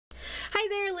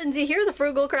there, Lindsay here, the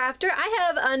Frugal Crafter. I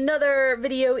have another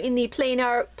video in the Plein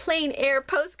Air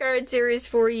Postcard series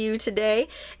for you today.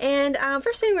 And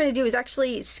first thing I'm going to do is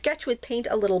actually sketch with paint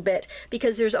a little bit,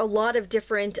 because there's a lot of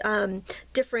different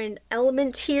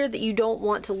elements here that you don't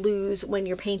want to lose when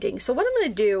you're painting. So what I'm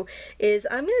going to do is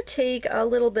I'm going to take a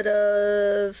little bit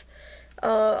of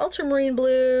ultramarine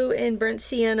blue and burnt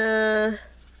sienna,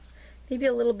 maybe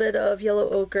a little bit of yellow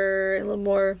ochre, and a little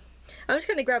more. I'm just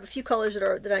going to grab a few colors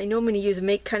that I know I'm going to use and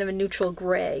make kind of a neutral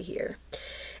gray here.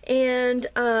 And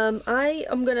I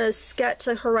am going to sketch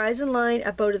a horizon line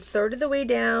about 1/3 of the way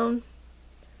down,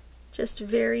 just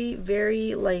very,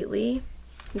 very lightly.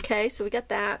 Okay, so we got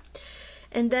that.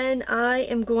 And then I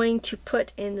am going to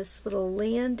put in this little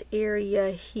land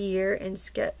area here and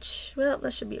sketch, well,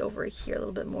 that should be over here a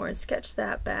little bit more, and sketch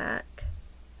that back.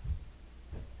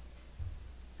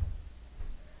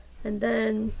 And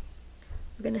then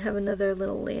we're going to have another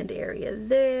little land area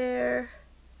there.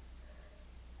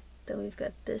 Then we've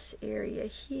got this area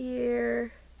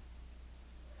here.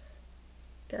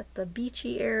 Got the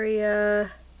beachy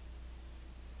area.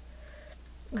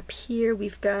 Up here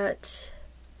we've got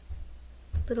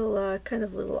little kind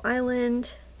of little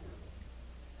island.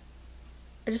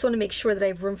 I just want to make sure that I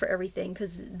have room for everything,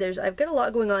 because I've got a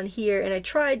lot going on here, and I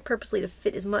tried purposely to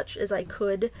fit as much as I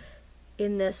could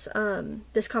in this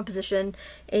this composition,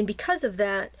 and because of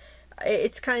that,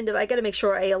 it's kind of, I got to make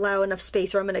sure I allow enough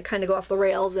space, or I'm going to kind of go off the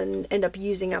rails and end up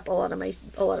using up a lot of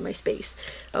my space.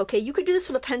 Okay, you could do this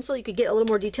with a pencil. You could get a little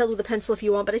more detailed with a pencil if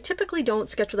you want, but I typically don't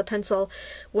sketch with a pencil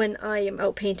when I am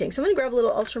out painting. So I'm going to grab a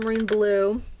little ultramarine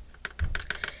blue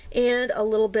and a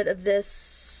little bit of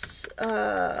this.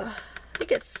 I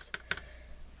think it's,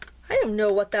 I don't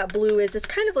know what that blue is. It's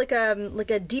kind of like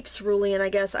a deep cerulean, I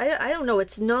guess. I don't know.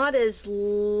 It's not as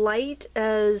light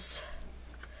as,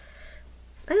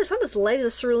 I know it's not as light as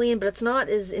a cerulean, but it's not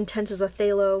as intense as a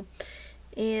phthalo.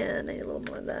 And I need a little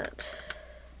more of that.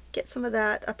 Get some of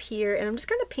that up here, and I'm just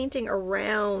kind of painting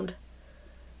around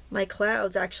my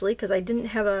clouds, actually, because I didn't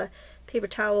have a paper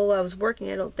towel while I was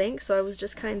working, I don't think. So I was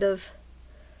just kind of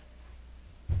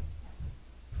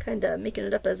making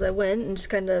it up as I went, and just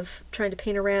kind of trying to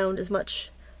paint around as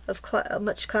much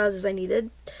clouds as I needed.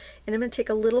 And I'm going to take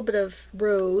a little bit of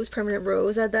rose, permanent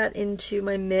rose, add that into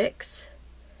my mix.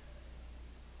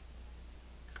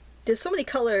 There's so many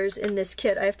colors in this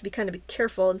kit, I have to be kind of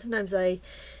careful, and sometimes I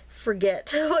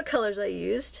forget what colors I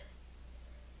used.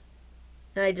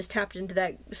 And I just tapped into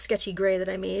that sketchy gray that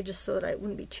I made just so that I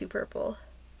wouldn't be too purple.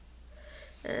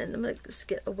 And I'm going to just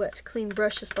get a wet, clean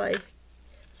brush just by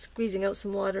squeezing out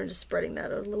some water and just spreading that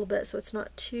out a little bit so it's not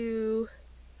too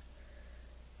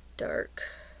dark.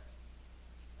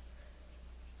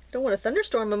 I don't want a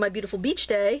thunderstorm on my beautiful beach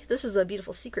day. This is a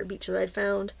beautiful secret beach that I'd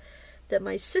found that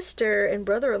my sister and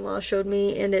brother-in-law showed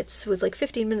me, and it was like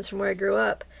 15 minutes from where I grew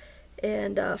up,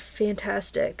 and a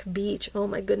fantastic beach. Oh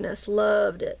my goodness,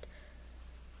 loved it.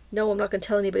 No, I'm not going to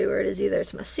tell anybody where it is either.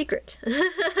 It's my secret.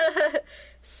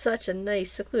 Such a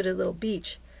nice, secluded little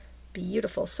beach.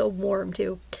 Beautiful, so warm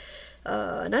too,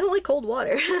 and I don't like cold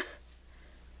water.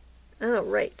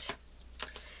 Alright,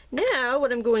 now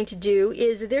what I'm going to do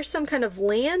is, there's some kind of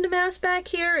land mass back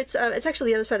here. It's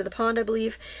actually the other side of the pond, I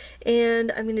believe,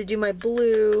 and I'm going to do my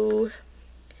blue. I'm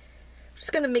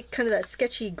just going to make kind of that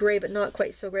sketchy gray, but not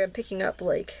quite so gray. I'm picking up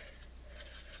like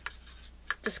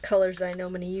just colors that I know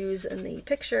I'm going to use in the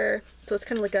picture, so it's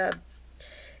kind of like that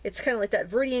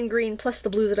Viridian green plus the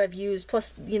blues that I've used,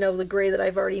 plus, you know, the gray that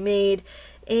I've already made.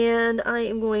 And I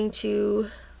am going to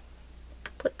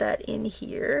put that in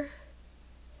here.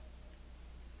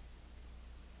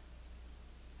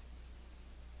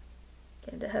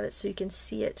 Again, to have it so you can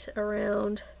see it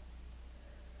around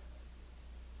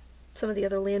some of the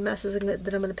other land masses that I'm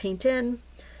going to paint in.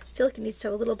 I feel like it needs to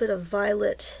have a little bit of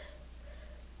violet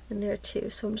in there too,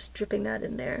 so I'm just dripping that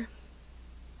in there.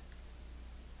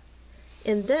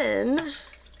 And then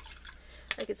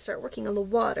I could start working on the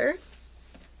water.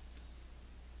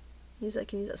 I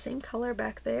can use that same color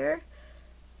back there.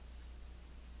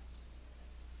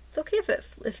 It's okay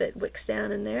if it wicks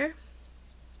down in there.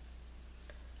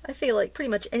 I feel like pretty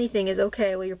much anything is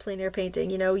okay while you're plein air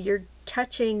painting. You know, you're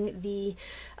catching the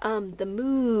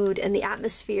mood and the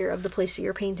atmosphere of the place that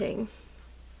you're painting.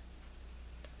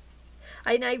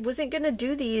 I wasn't gonna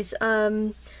do these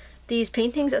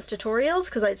paintings as tutorials,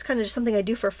 because it's kind of just something I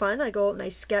do for fun. I go out and I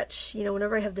sketch, you know,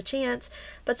 whenever I have the chance.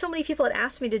 But so many people had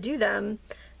asked me to do them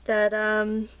that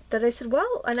I said,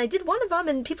 well, and I did one of them,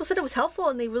 and people said it was helpful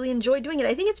and they really enjoyed doing it.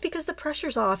 I think it's because the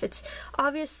pressure's off. It's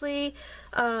obviously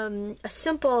a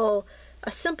simple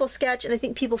a simple sketch, and I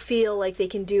think people feel like they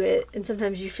can do it, and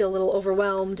sometimes you feel a little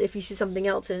overwhelmed if you see something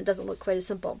else and it doesn't look quite as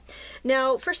simple.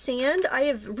 Now for sand, I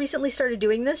have recently started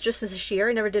doing this just this year.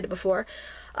 I never did it before.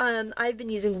 I've been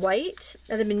using white,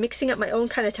 and I've been mixing up my own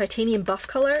kind of titanium buff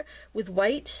color with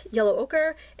white, yellow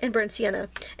ochre, and burnt sienna.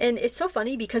 And it's so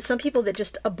funny because some people that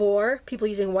just abhor people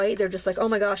using white, they're just like, oh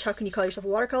my gosh, how can you call yourself a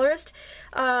watercolorist?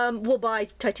 Will buy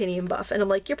titanium buff. And I'm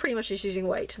like, you're pretty much just using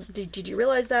white. Did you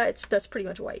realize that? That's pretty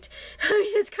much white. I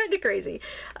mean, it's kind of crazy.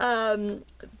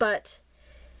 But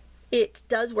it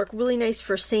does work really nice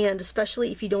for sand,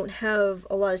 especially if you don't have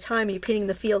a lot of time and you're painting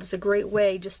the field. It's a great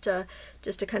way just to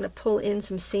kind of pull in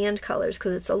some sand colors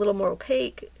because it's a little more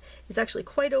opaque. It's actually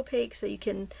quite opaque, so you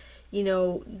can, you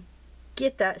know,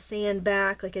 get that sand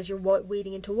back like as you're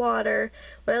wading into water.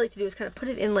 What I like to do is kind of put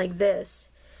it in like this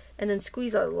and then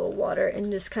squeeze out a little water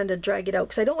and just kind of drag it out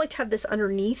because I don't like to have this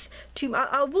underneath too.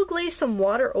 I will glaze some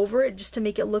water over it just to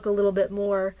make it look a little bit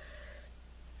more,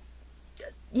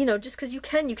 you know, just because you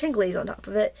can glaze on top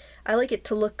of it. I like it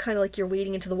to look kind of like you're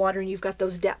wading into the water and you've got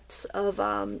those depths of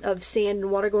sand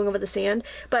and water going over the sand.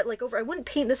 But like I wouldn't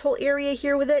paint this whole area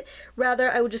here with it.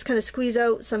 Rather, I would just kind of squeeze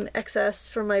out some excess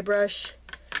from my brush,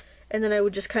 and then I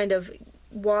would just kind of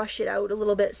wash it out a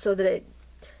little bit so that it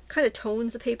kind of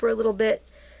tones the paper a little bit,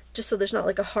 just so there's not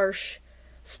like a harsh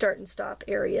start and stop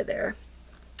area there.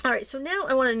 All right, so now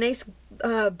I want a nice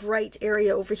bright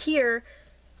area over here,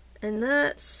 and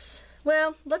that's,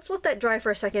 well, let's let that dry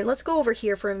for a second. Let's go over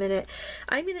here for a minute.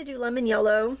 I'm going to do lemon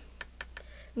yellow.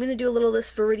 I'm going to do a little of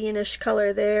this viridianish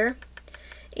color there.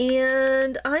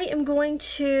 And I am going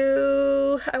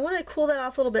to, I want to cool that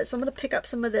off a little bit, so I'm going to pick up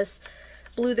some of this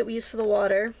blue that we use for the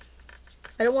water.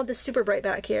 I don't want this super bright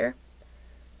back here.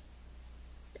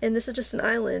 And this is just an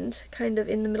island kind of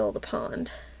in the middle of the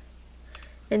pond.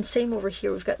 And same over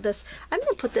here, we've got this. I'm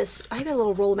going to put this, I got a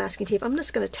little roll of masking tape. I'm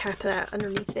just going to tap that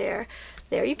underneath there.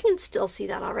 There, you can still see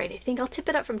that all right. I think I'll tip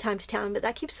it up from time to time, but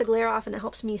that keeps the glare off and it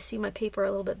helps me see my paper a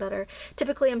little bit better.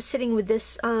 Typically, I'm sitting with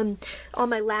this on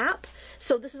my lap.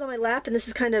 So this is on my lap and this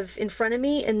is kind of in front of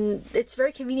me, and it's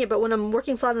very convenient, but when I'm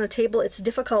working flat on a table, it's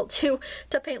difficult to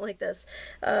paint like this.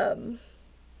 And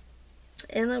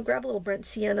I'll grab a little burnt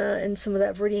sienna and some of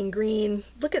that viridian green.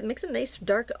 Look at, makes a nice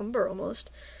dark umber almost.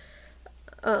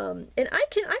 And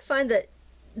I find that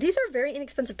these are very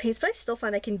inexpensive paints, but I still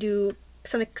find I can do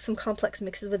some complex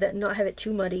mixes with it and not have it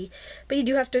too muddy. But you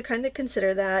do have to kind of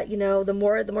consider that, you know, the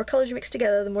more colors you mix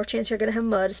together, the more chance you're going to have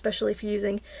mud, especially if you're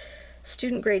using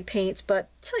student grade paints. But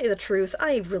to tell you the truth,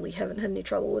 I really haven't had any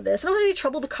trouble with this. I don't have any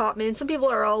trouble with Cotman. Some people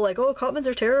are all like, oh, Cotmans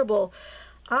are terrible.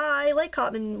 I like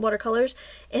Cotman watercolors,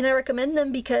 and I recommend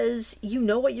them because you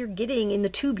know what you're getting in the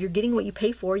tube. You're getting what you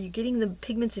pay for. You're getting the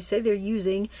pigments they say they're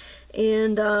using,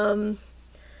 and I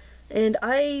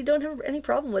don't have any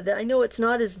problem with it. I know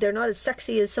they're not as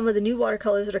sexy as some of the new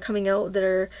watercolors that are coming out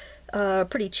that are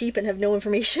pretty cheap and have no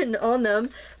information on them,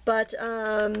 but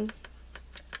I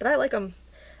like them.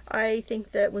 I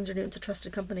think that Winsor Newton's a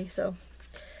trusted company, so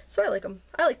I like them.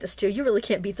 I like this too. You really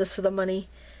can't beat this for the money.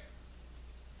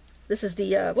 This is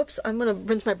the, whoops, I'm going to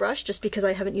rinse my brush just because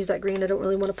I haven't used that green. I don't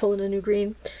really want to pull in a new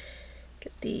green.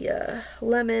 Get the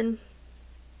lemon.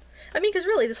 I mean, because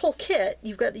really, this whole kit,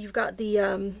 you've got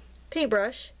the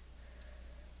paintbrush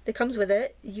that comes with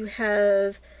it. You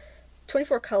have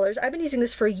 24 colors. I've been using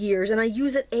this for years, and I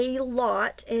use it a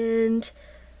lot, and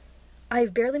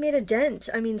I've barely made a dent.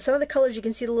 I mean, some of the colors you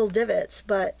can see the little divots,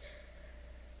 but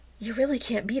you really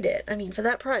can't beat it. I mean, for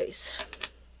that price.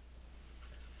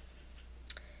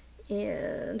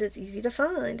 And it's easy to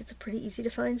find. It's a pretty easy to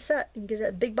find set. You can get it at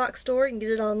a big box store, you can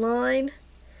get it online.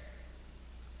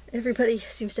 Everybody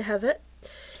seems to have it.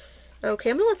 Okay,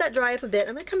 I'm going to let that dry up a bit.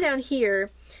 I'm going to come down here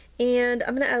and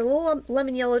I'm going to add a little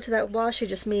lemon yellow to that wash I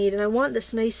just made, and I want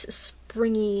this nice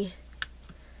springy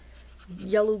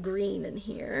yellow green in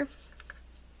here.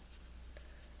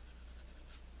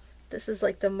 This is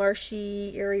like the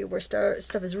marshy area where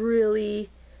stuff is really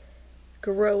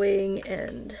growing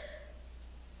and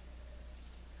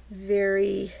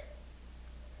very,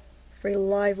 very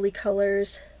lively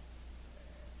colors.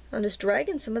 I'm just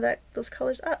dragging some of those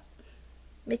colors up,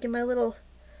 making my little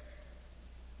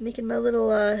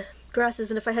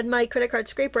grasses. And if I had my credit card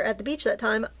scraper at the beach that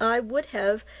time, I would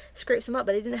have scraped some up,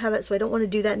 but I didn't have it, so I don't want to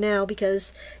do that now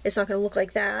because it's not going to look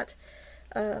like that.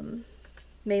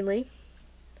 Mainly,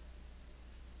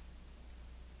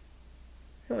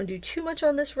 I don't want to do too much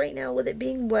on this right now with it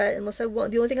being wet, unless I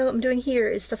want. The only thing I'm doing here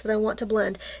is stuff that I want to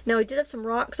blend. Now I did have some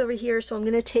rocks over here, so I'm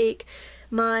going to take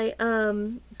my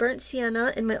burnt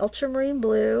sienna and my ultramarine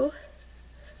blue.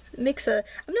 It makes a,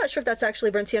 I'm not sure if that's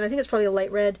actually burnt sienna. I think it's probably a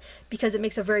light red because it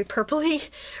makes a very purpley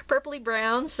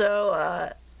brown.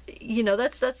 So, you know,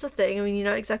 that's the thing. I mean, you're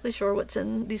not exactly sure what's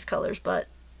in these colors, but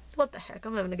what the heck,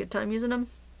 I'm having a good time using them.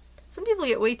 Some people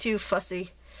get way too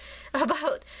fussy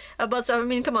about stuff. I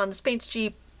mean, come on, this paint's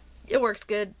cheap. It works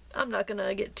good. I'm not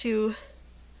gonna get too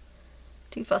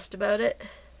fussed about it.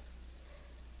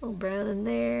 A little brown in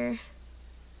there.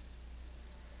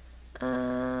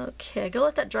 Okay, I gotta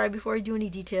let that dry before I do any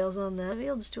details on that. Maybe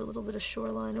I'll just do a little bit of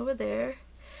shoreline over there.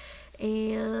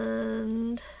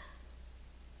 And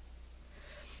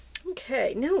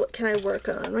okay, now what can I work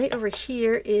on? Right over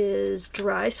here is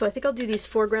dry, so I think I'll do these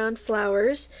foreground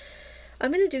flowers.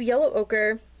 I'm gonna do yellow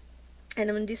ochre, and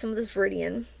I'm gonna do some of this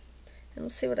viridian. And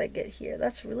let's see what I get here.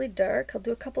 That's really dark. I'll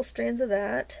do a couple strands of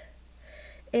that.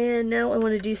 And now I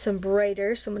want to do some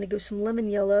brighter, so I'm going to go some lemon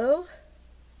yellow.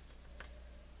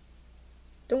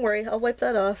 Don't worry, I'll wipe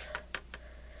that off.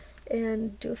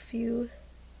 And do a few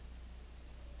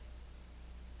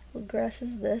little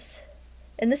grasses of this.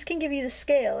 And this can give you the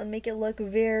scale and make it look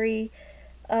very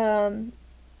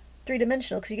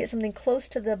three-dimensional, because you get something close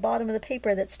to the bottom of the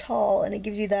paper that's tall, and it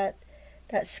gives you that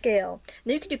scale.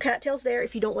 Now you can do cattails there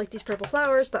if you don't like these purple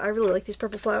flowers, but I really like these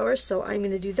purple flowers, so I'm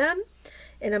going to do them.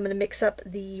 And I'm going to mix up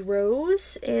the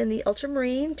rose and the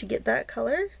ultramarine to get that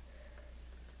color.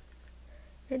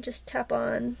 And just tap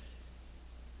on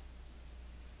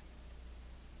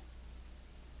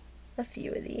a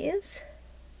few of these.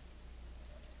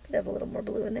 Could have a little more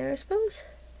blue in there, I suppose.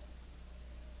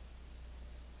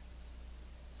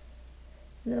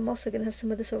 And then I'm also going to have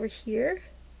some of this over here.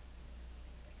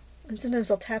 And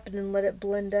sometimes I'll tap it and let it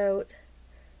blend out.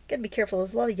 Gotta be careful,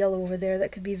 there's a lot of yellow over there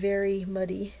that could be very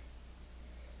muddy.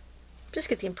 Just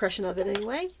get the impression of it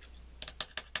anyway.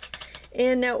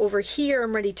 And now over here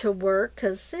I'm ready to work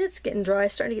because it's getting dry,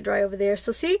 starting to get dry over there.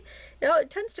 So see, you know, it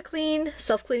tends to clean,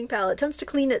 self-cleaning palette, tends to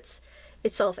clean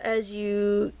itself as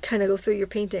you kind of go through your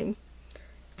painting.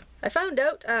 I found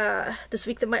out this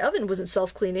week that my oven wasn't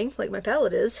self-cleaning like my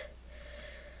palette is.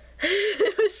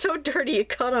 It was so dirty, it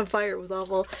caught on fire, it was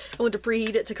awful. I went to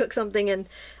preheat it to cook something, and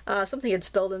something had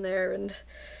spilled in there, and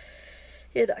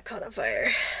it caught on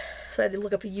fire. So I had to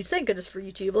look up thank goodness for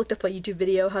YouTube. I looked up a YouTube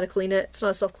video how to clean it. It's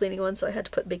not a self-cleaning one, so I had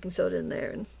to put baking soda in there,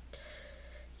 and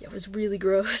yeah, it was really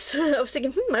gross. I was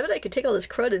thinking, I bet I could take all this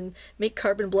crud and make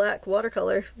carbon black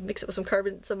watercolor, mix it with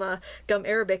some gum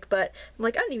arabic, but I'm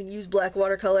like, I don't even use black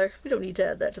watercolor. We don't need to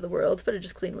add that to the world. It's better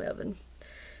just clean my oven.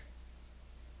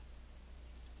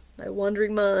 My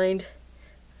wandering mind,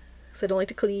 because I don't like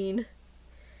to clean.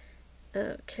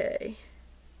 Okay.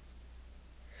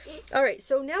 Alright,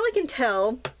 so now I can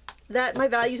tell that my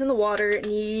values in the water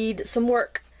need some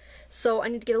work. So I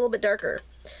need to get a little bit darker.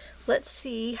 Let's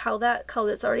see how that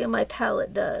color that's already on my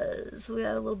palette does. We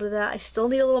got a little bit of that. I still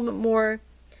need a little bit more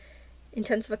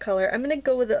intense of a color. I'm going to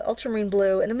go with the ultramarine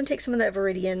blue, and I'm going to take some of that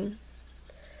viridian.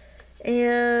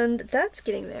 And that's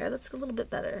getting there. That's a little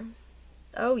bit better.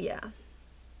 Oh yeah.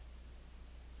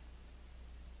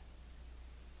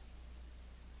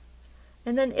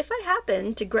 And then if I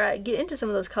happen to get into some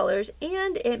of those colors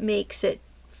and it makes it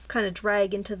kind of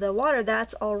drag into the water,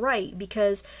 that's all right,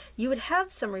 because you would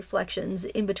have some reflections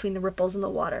in between the ripples in the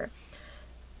water.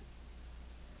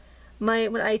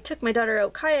 When I took my daughter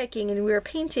out kayaking and we were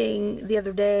painting the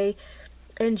other day,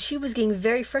 and she was getting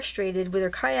very frustrated with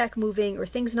her kayak moving or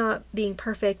things not being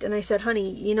perfect, and I said, honey,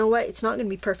 you know what, it's not going to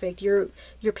be perfect. You're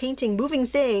painting moving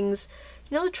things.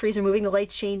 You know, the trees are moving, the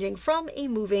light's changing from a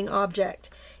moving object.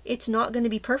 It's not going to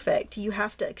be perfect. You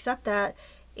have to accept that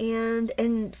and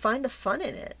find the fun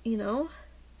in it, you know?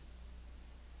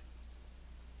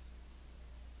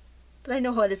 But I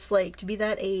know what it's like to be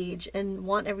that age and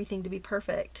want everything to be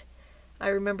perfect. I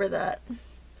remember that.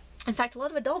 In fact, a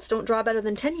lot of adults don't draw better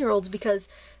than 10-year-olds because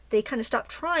they kind of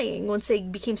stopped trying once they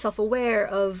became self-aware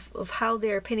of how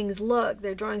their paintings look,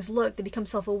 their drawings look. They become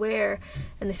self-aware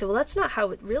and they say, well, that's not how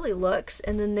it really looks,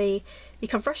 and then they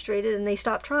become frustrated and they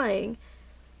stop trying.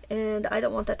 And I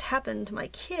don't want that to happen to my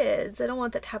kids. I don't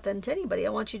want that to happen to anybody. I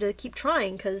want you to keep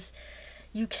trying, because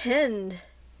you can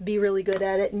be really good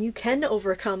at it and you can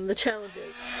overcome the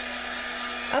challenges.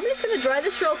 I'm just going to dry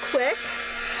this real quick,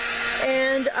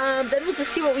 and then we'll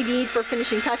just see what we need for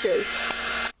finishing touches.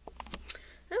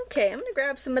 Okay, I'm going to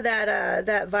grab some of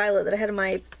that violet that I had in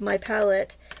my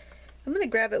palette. I'm going to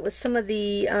grab it with some of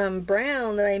the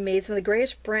brown that I made, some of the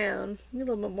grayish brown. Maybe a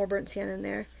little bit more burnt sienna in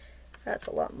there. That's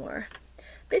a lot more.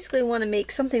 Basically, I want to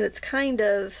make something that's kind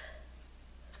of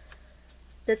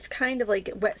like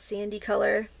a wet sandy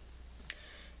color,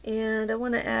 and I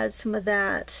want to add some of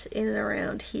that in and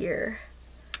around here.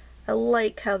 I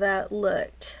like how that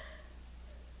looked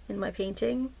in my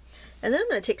painting. And then I'm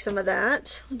going to take some of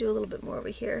that, I'll do a little bit more over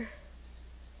here.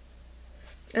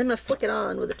 I'm going to flick it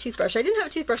on with a toothbrush. I didn't have a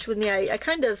toothbrush with me. I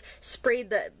kind of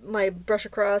sprayed my brush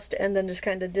across and then just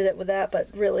kind of did it with that. But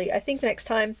really, I think next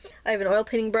time I have an oil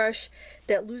painting brush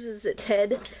that loses its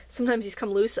head. Sometimes these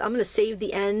come loose. I'm going to save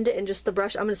the end and just the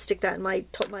brush. I'm going to stick that in my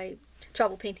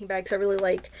travel painting bag because I really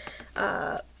like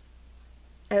the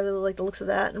looks of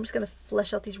that. And I'm just going to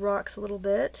flesh out these rocks a little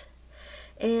bit.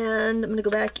 And I'm going to go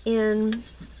back in.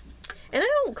 And I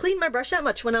don't clean my brush that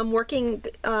much when I'm working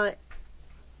out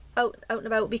and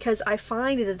about, because I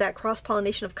find that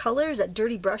cross-pollination of colors, that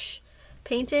dirty brush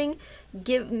painting,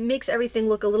 makes everything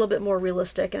look a little bit more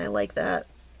realistic, and I like that.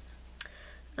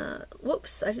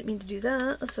 Whoops, I didn't mean to do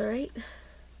that. That's alright.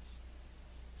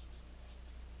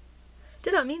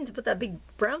 Did not mean to put that big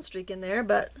brown streak in there,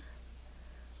 but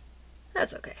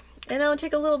that's okay. And I'll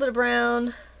take a little bit of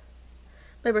brown.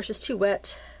 My brush is too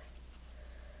wet.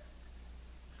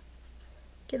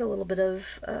 Get a little bit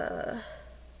of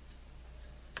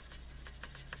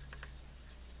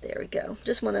there we go.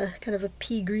 Just want a kind of a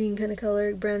pea green kind of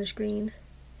color, brownish green.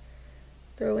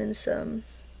 Throw in some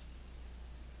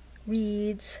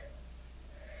reeds.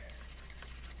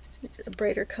 A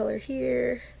brighter color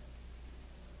here.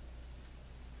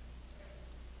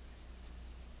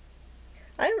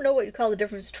 I don't know what you call the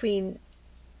difference between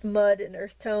mud and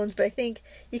earth tones, but I think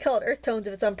you call it earth tones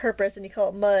if it's on purpose, and you call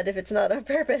it mud if it's not on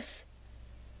purpose.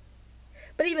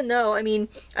 But even though, I mean,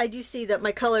 I do see that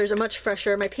my colors are much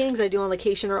fresher. My paintings I do on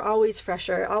location are always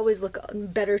fresher, always look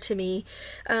better to me,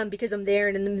 because I'm there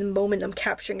and in the moment I'm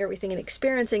capturing everything and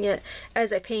experiencing it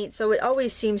as I paint. So it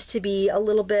always seems to be a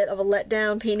little bit of a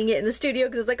letdown painting it in the studio,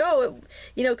 because it's like, oh,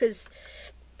 you know, because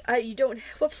you don't,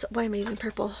 whoops, why am I using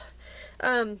purple?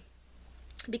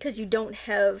 Because you don't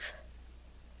have,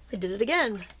 I did it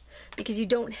again, because you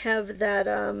don't have that,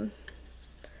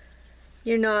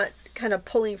 you're not kind of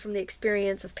pulling from the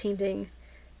experience of painting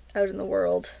out in the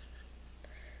world.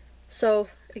 So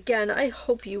again, I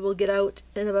hope you will get out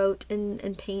and about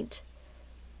and paint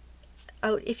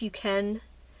out if you can.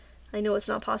 I know it's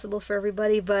not possible for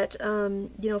everybody, but you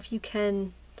know, if you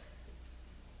can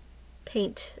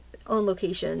paint on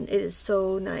location, it is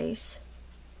so nice.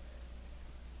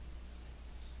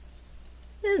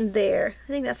 And there,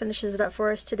 I think that finishes it up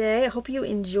for us today. I hope you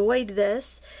enjoyed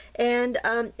this, and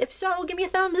if so, give me a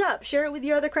thumbs up. Share it with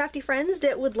your other crafty friends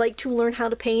that would like to learn how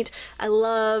to paint. I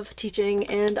love teaching,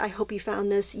 and I hope you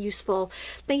found this useful.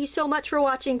 Thank you so much for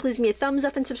watching. Please give me a thumbs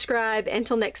up and subscribe.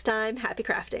 Until next time, happy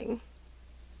crafting.